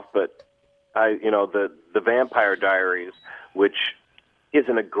people off, but the Vampire Diaries, which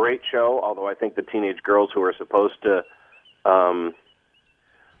isn't a great show, although I think the teenage girls who are supposed to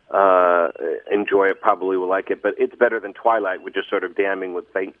enjoy it probably will like it. But it's better than Twilight, which is sort of damning with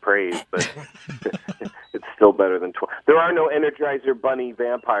faint praise. But it's still better than Twilight. There are no Energizer Bunny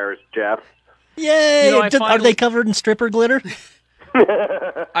vampires, Jeff. Yay! You know, I Are they finally- covered in stripper glitter?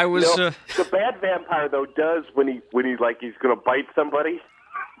 I was. The bad vampire though does when he's like he's gonna bite somebody.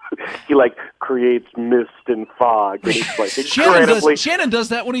 He like creates mist and fog, and it's like incredibly. Shannon does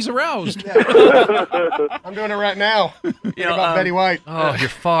that when he's aroused. I'm doing it right now. Think You know, about Betty White. Oh, your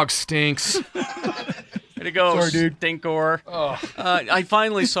fog stinks. Way to go, Sorry, dude. Stinkor. I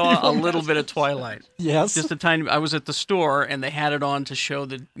finally saw a little bit of Twilight. Yes. Just a tiny. I was at the store and they had it on to show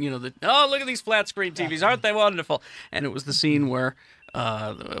the oh, look at these flat screen TVs, aren't they wonderful? And it was the scene where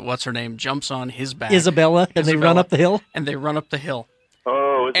what's her name jumps on his back, Isabella, and they run Isabella, up the hill. and they run up the hill.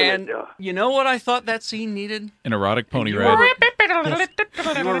 Oh, isn't And it? you know what I thought that scene needed? An erotic pony You ride.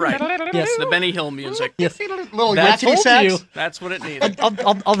 You were right. Yes. The Benny Hill music. Yes. Little I yakety told sax. you. That's what it needed.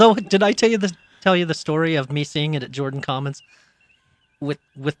 Although, did I tell you the story of me seeing it at Jordan Commons with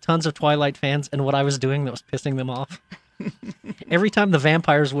tons of Twilight fans and what I was doing that was pissing them off? Every time the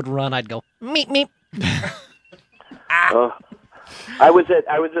vampires would run, I'd go meep meep. I was at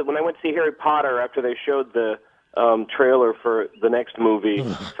when I went to see Harry Potter after they showed the trailer for the next movie.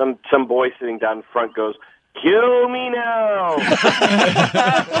 some boy sitting down front goes, "Kill me now!"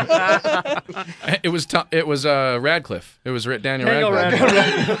 It was Radcliffe. It was Daniel Daniel Radcliffe.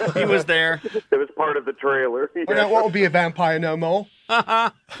 Radcliffe. He was there. It was part of the trailer. Oh, now, what will be a vampire no more?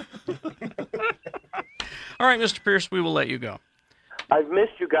 All right, Mr. Pierce, we will let you go. I've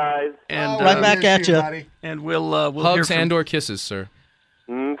missed you guys. And Right I back miss at ya. buddy. and we'll hear Hugs from and/or kisses, sir.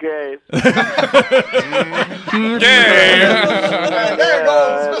 Okay. And there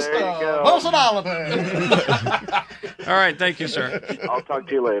goes There you Mr. go. Wilson Oliver. All right, thank you, sir. I'll talk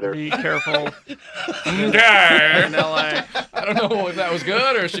to you later. Be careful in L.A. I don't know if that was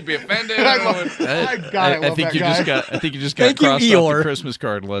good or should be offended. I love I love think that you guy. I think you just got Thank you, crossed off Eeyore. the Christmas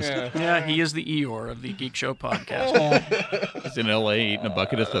card list. Yeah, he is the Eeyore of the Geek Show podcast. He's in L.A. eating a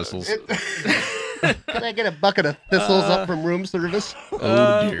bucket of thistles. Can I get a bucket of thistles up from room service?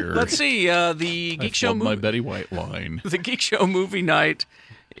 Oh dear. Let's see. The I Geek Show flubbed my movie. Betty White line. The Geek Show movie night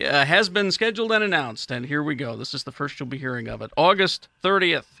has been scheduled and announced, and here we go. This is the first you'll be hearing of it. August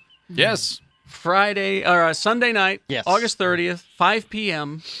 30th, Yes. Sunday night. Yes. August 30th, 5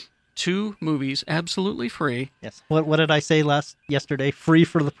 p.m. 2 movies, absolutely free. Yes. What did I say yesterday? Free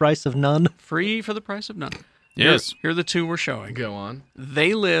for the price of none. Free for the price of none. Yes. Here are the 2 we're showing. Go on.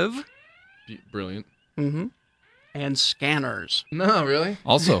 They Live Brilliant. and Scanners. No, really?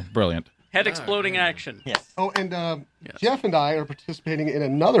 Also brilliant. Head exploding action. Yes. Oh, and Jeff and I are participating in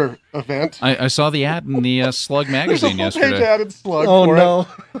another event. I saw the ad in the Slug There's a magazine full page yesterday. added slug Oh for no.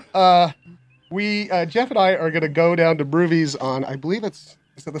 it. We Jeff and I are going to go down to Broovies on, I believe is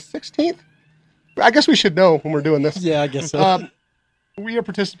it the 16th? I guess we should know when we're doing this. Yeah, I guess so. We are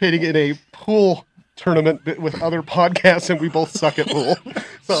participating in a pool tournament with other podcasts, and we both suck at pool.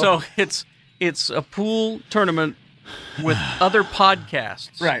 So it's a pool tournament with other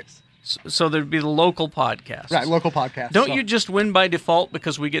podcasts. Right, So there'd be the local podcasts. right, local podcasts. Don't So- you just win by default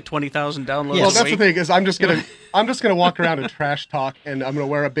because we get 20,000 downloads? Well, a that's the week? thing is I'm just gonna walk around and trash talk, and I'm gonna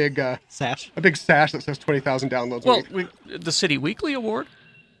wear a big Sash. sash that says 20,000 downloads. a Well, week. the City Weekly Award.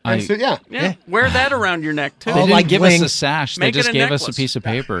 And so, yeah, Yeah, wear that around your neck too. They Oh, didn't like give bling. us a sash. They Make it just a gave us a necklace. piece of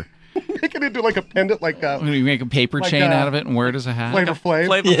paper. make it into like a pendant, like We make a paper Like, chain out of it and wear it as a hat. Flavor Flav.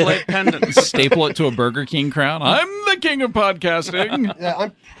 Flavor Flav pendant. Staple it to a Burger King crown. I'm the king of podcasting. Yeah,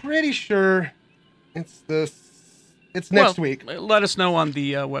 I'm pretty sure it's next Well, week Let us know on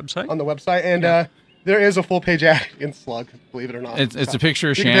the website. on the website, and there is a full page ad in Slug, believe it or not. It's So, a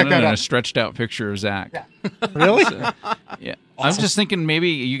picture of you can check Shannon that and out. a stretched out picture of Zach. Really? Yeah. I'm just thinking maybe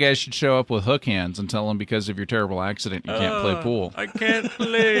you guys should show up with hook hands and tell them because of your terrible accident you can't play pool. I can't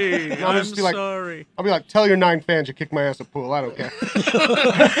play. I'll I'm just be like- sorry. I'll be like, tell your 9 fans you kicked my ass at pool. I don't care.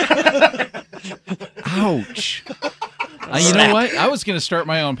 Ouch. You know what? I was going to start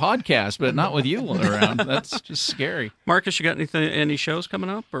my own podcast, but not with you around. That's just scary. Marcus, you got any shows coming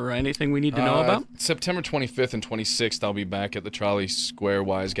up or anything we need to know about? September 25th and 26th, I'll be back at the Trolley Square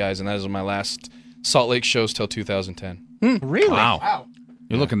Wise Guys, and that is my last Salt Lake shows till 2010. Really? Wow.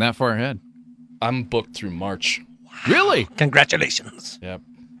 You're looking that far ahead. I'm booked through March. Really? Congratulations. Yep.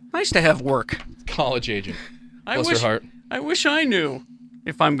 Nice to have work. College agent. I Bless wish, her heart. I wish I knew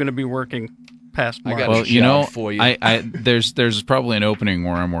if I'm going to be working past March. got Well, a you know, job for you. there's probably an opening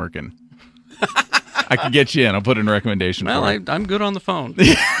where I'm working. I can get you in. I'll put in a recommendation Well, for you. I'm good on the phone.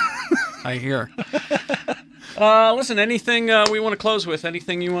 I hear. Listen, anything we want to close with?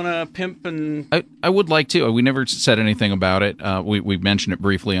 Anything you want to pimp and? I would like to. We never said anything about it. We mentioned it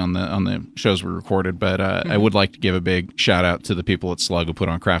briefly on the shows we recorded, but I would like to give a big shout out to the people at Slug who put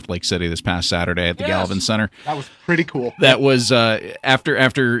on Craft Lake City this past Saturday at the Galvin Center. That was pretty cool. That was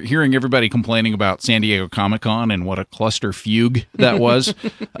after hearing everybody complaining about San Diego Comic-Con and what a cluster fugue that was.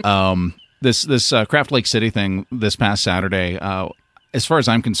 This Craft Lake City thing this past Saturday, as far as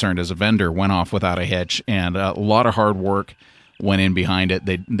I'm concerned, as a vendor, went off without a hitch, and a lot of hard work went in behind it.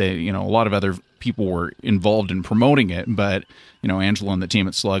 They a lot of other people were involved in promoting it, but Angela and the team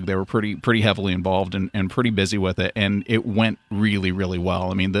at Slug, they were pretty heavily involved and pretty busy with it, and it went really, really well.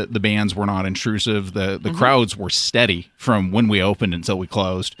 I mean, the bands were not intrusive. The crowds were steady from when we opened until we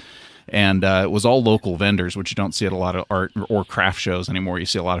closed. And it was all local vendors, which you don't see at a lot of art or craft shows anymore. You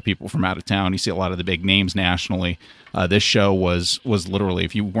see a lot of people from out of town. You see a lot of the big names nationally. This show was literally,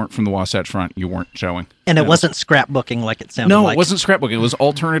 if you weren't from the Wasatch Front, you weren't showing. And it wasn't scrapbooking like it sounded like. No, it wasn't scrapbooking. It was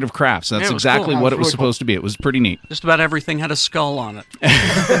alternative crafts. That's it was exactly cool. what it was supposed to be. It was pretty neat. Just about everything had a skull on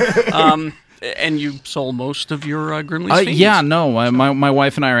it. And you sold most of your Grimley's Fiends. Yeah, no. My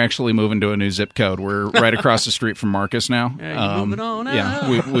wife and I are actually moving to a new zip code. We're right across the street from Marcus now. Yeah, you're moving on out.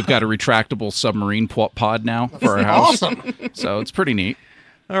 Yeah, we've got a retractable submarine pod now for our house. Awesome. So it's pretty neat.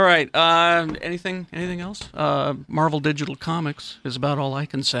 All right. Anything else? Marvel Digital Comics is about all I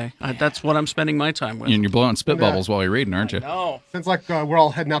can say. That's what I'm spending my time with. And you're blowing spit bubbles while you're reading, aren't you? No. Sounds like we're all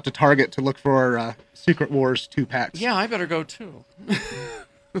heading out to Target to look for Secret Wars 2-packs. Yeah, I better go too.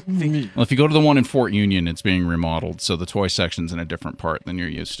 Well, if you go to the one in Fort Union, it's being remodeled, so the toy section's in a different part than you're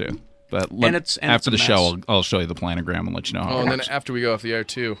used to. But after the show, I'll show you the planogram and let you know how it and works. then after we go off the air,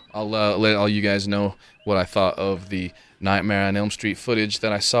 too, I'll let all you guys know what I thought of the Nightmare on Elm Street footage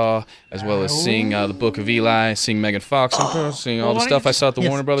that I saw, as well as seeing the Book of Eli, seeing Megan Fox, seeing all the stuff I saw at the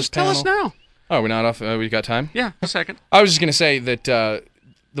Warner Brothers panel. Tell us now. Oh, we're not off? We got time? Yeah, a second. I was just going to say that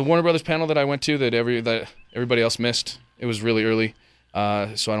the Warner Brothers panel that I went to that everybody else missed, it was really early.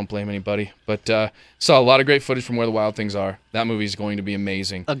 So I don't blame anybody. But saw a lot of great footage from Where the Wild Things Are. That movie is going to be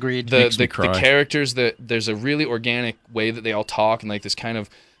amazing. Agreed. The characters, there's a really organic way that they all talk, and like this kind of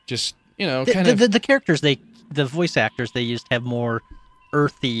just, the characters, the voice actors they used have more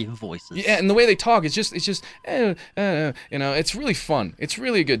earthy voices. Yeah, and the way they talk, it's just it's really fun. It's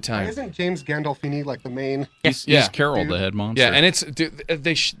really a good time. Isn't James Gandolfini like the main? He's Carol, the head monster. Yeah, and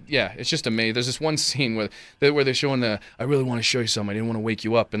it's just amazing. There's this one scene where they're showing I really want to show you something. I didn't want to wake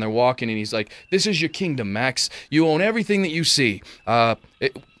you up, and they're walking, and he's like, "This is your kingdom, Max. You own everything that you see.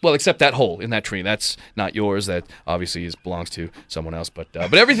 Well, except that hole in that tree. That's not yours. That obviously belongs to someone else. But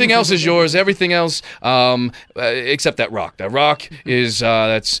everything else is yours. Everything else, except that rock. That rock is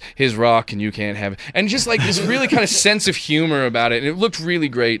that's his rock, and you can't have it. And just like this really kind of sense of humor about it. And it looked really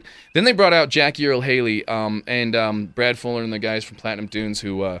great. Then they brought out Jackie Earle Haley and Brad Fuller and the guys from Platinum Dunes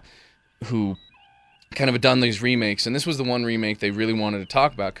who kind of have done these remakes. And this was the one remake they really wanted to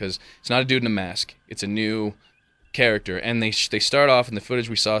talk about because it's not a dude in a mask. It's a new character, and they start off in the footage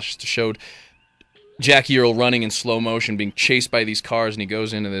we saw showed Jackie Earle running in slow motion, being chased by these cars, and he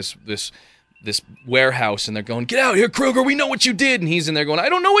goes into this warehouse, and they're going, "Get out here, Kruger! We know what you did!" And he's in there going, "I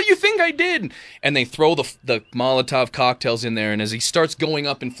don't know what you think I did!" And they throw the Molotov cocktails in there, and as he starts going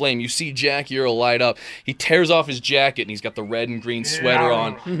up in flame, you see Jackie Earle light up. He tears off his jacket, and he's got the red and green sweater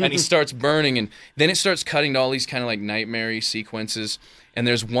on, and he starts burning, and then it starts cutting to all these kind of like nightmare-y sequences. And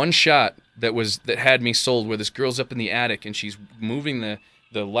there's one shot that had me sold where this girl's up in the attic and she's moving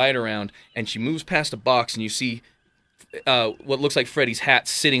the light around, and she moves past a box, and you see what looks like Freddy's hat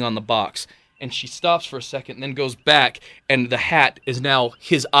sitting on the box. And she stops for a second and then goes back, and the hat is now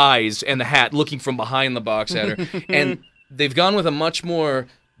his eyes and the hat looking from behind the box at her. And they've gone with a much more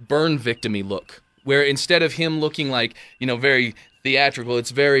burn victim-y look, where instead of him looking like, very theatrical,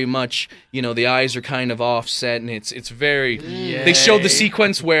 it's very much, the eyes are kind of offset, and it's very. Yay. They showed the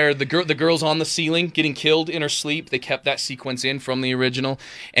sequence where the girl's on the ceiling getting killed in her sleep. They kept that sequence in from the original,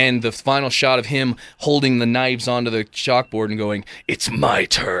 and the final shot of him holding the knives onto the chalkboard and going, "It's my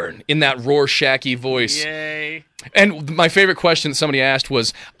turn," in that Rorschach-y voice. Yay! And my favorite question that somebody asked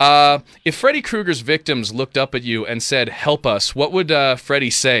was, if Freddy Krueger's victims looked up at you and said, "Help us," what would Freddy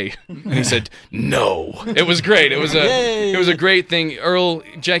say? And he said, "No." It was great. It was a great thing. Earl,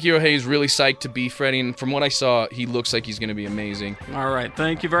 Jackie O'Hay is really psyched to be Freddy, and from what I saw, he looks like he's going to be amazing. All right.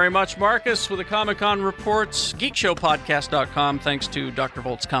 Thank you very much, Marcus, with the Comic-Con reports. GeekShowPodcast.com. Thanks to Dr.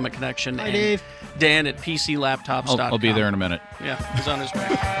 Volt's Comic Connection. Hi, and Dave. Dan at PCLaptops.com. I'll be there in a minute. Yeah, he's on his way.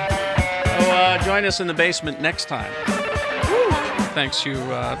 So join us in the basement next time. Thanks to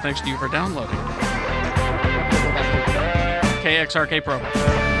you for downloading. KXRK Pro.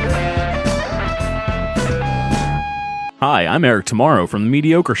 Hi, I'm Eric Tomorrow from The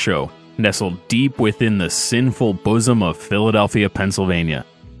Mediocre Show, nestled deep within the sinful bosom of Philadelphia, Pennsylvania.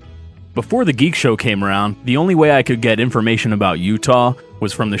 Before The Geek Show came around, the only way I could get information about Utah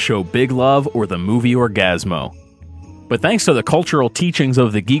was from the show Big Love or the movie Orgasmo. But thanks to the cultural teachings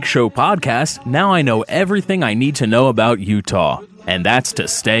of the Geek Show podcast, now I know everything I need to know about Utah, and that's to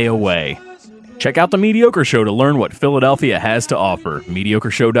stay away. Check out The Mediocre Show to learn what Philadelphia has to offer.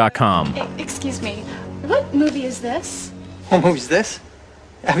 MediocreShow.com. Excuse me, what movie is this? What movie's this?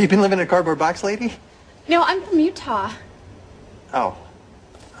 Have you been living in a cardboard box, lady? No, I'm from Utah. Oh,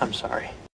 I'm sorry.